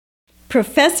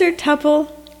Professor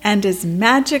Tubble and his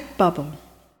magic bubble.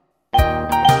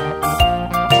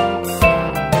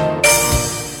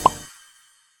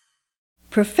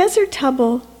 Professor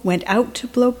Tubble went out to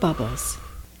blow bubbles,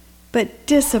 but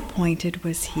disappointed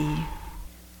was he.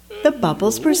 The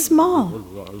bubbles were small.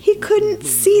 He couldn't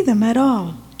see them at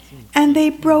all, and they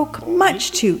broke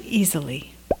much too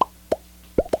easily.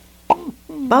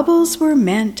 Bubbles were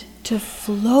meant to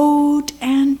float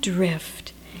and drift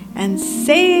and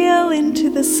sail into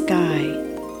the sky,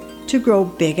 to grow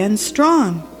big and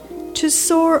strong, to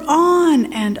soar on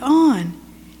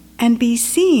and be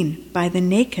seen by the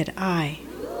naked eye.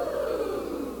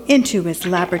 Into his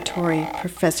laboratory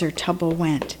Professor Tubble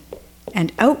went,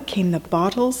 and out came the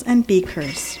bottles and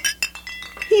beakers.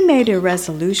 He made a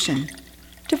resolution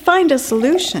to find a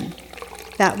solution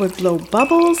that would blow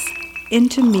bubbles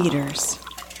into meters.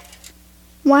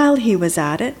 While he was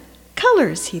at it,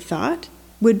 colors, he thought,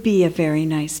 would be a very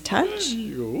nice touch.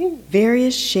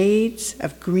 Various shades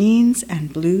of greens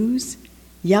and blues,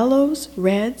 yellows,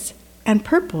 reds, and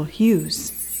purple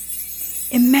hues.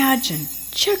 Imagine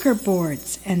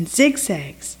checkerboards and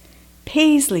zigzags,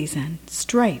 paisleys and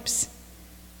stripes,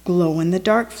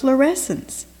 glow-in-the-dark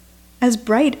fluorescence, as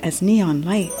bright as neon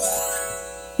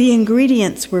lights. The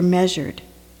ingredients were measured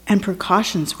and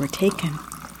precautions were taken.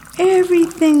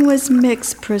 Everything was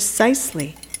mixed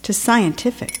precisely to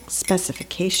scientific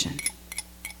specification.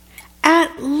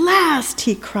 "At last!"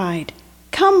 he cried.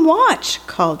 "Come watch!"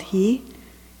 called he.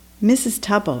 Mrs.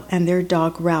 Tubble and their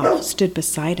dog Ralph stood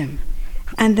beside him,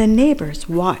 and the neighbors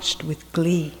watched with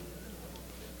glee.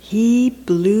 He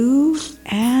blew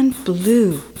and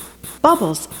blew,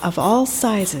 bubbles of all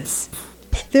sizes.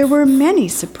 There were many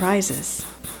surprises,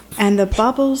 and the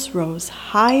bubbles rose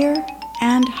higher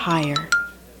and higher.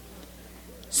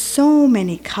 So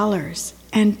many colors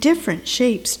and different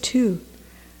shapes too,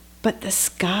 but the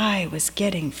sky was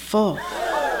getting full,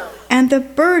 and the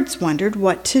birds wondered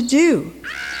what to do.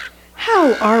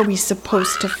 How are we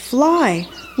supposed to fly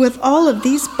with all of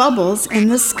these bubbles in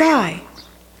the sky?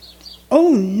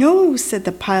 "Oh no," said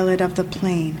the pilot of the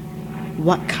plane.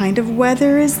 "What kind of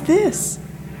weather is this?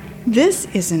 This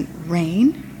isn't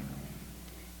rain."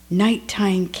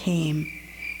 Nighttime came,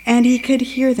 and he could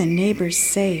hear the neighbors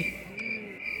say,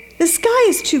 "The sky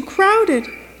is too crowded.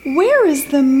 Where is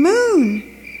the moon?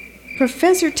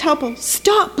 Professor Tubble,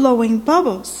 stop blowing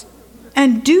bubbles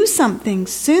and do something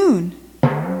soon."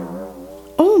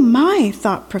 "Oh my,"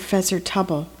 thought Professor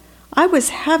Tubble, "I was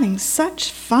having such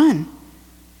fun.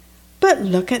 But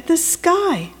look at the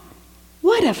sky.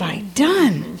 What have I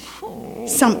done?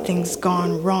 Something's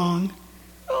gone wrong.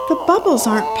 The bubbles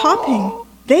aren't popping.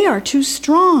 They are too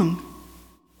strong."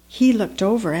 He looked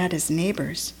over at his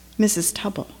neighbors, Mrs.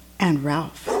 Tubble and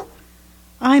Ralph.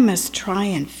 "I must try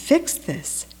and fix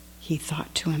this," he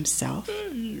thought to himself.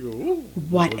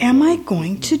 "What am I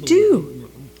going to do?"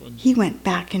 He went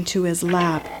back into his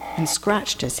lab and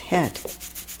scratched his head.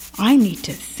 "I need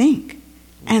to think,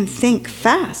 and think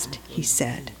fast," he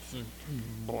said.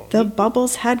 The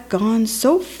bubbles had gone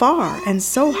so far and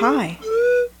so high.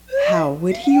 How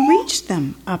would he reach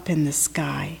them up in the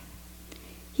sky?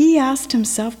 He asked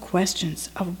himself questions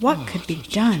of what could be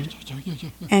done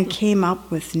and came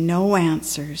up with no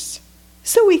answers.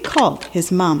 So he called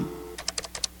his mum.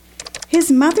 His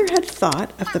mother had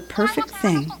thought of the perfect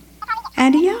thing,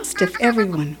 and he asked if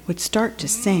everyone would start to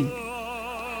sing.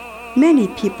 Many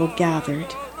people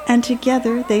gathered, and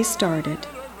together they started.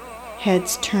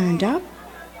 Heads turned up,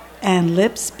 and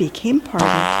lips became parted.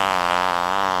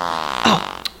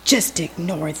 "Oh, just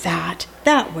ignore that.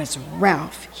 That was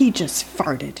Ralph. He just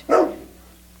farted."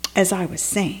 As I was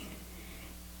saying,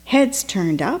 heads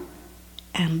turned up,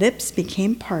 and lips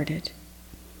became parted.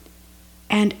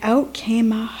 And out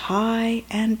came a high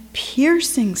and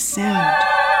piercing sound.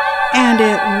 And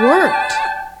it worked.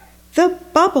 The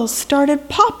bubbles started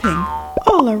popping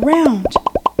all around.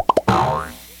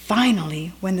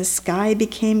 Finally, when the sky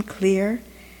became clear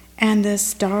and the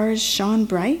stars shone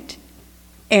bright,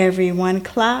 everyone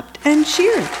clapped and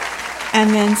cheered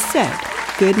and then said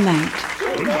good night.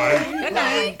 Good night. Good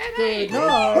night. Good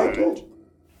night.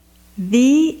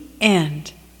 The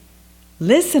end.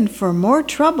 Listen for more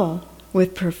trouble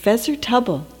with Professor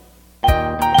Tubble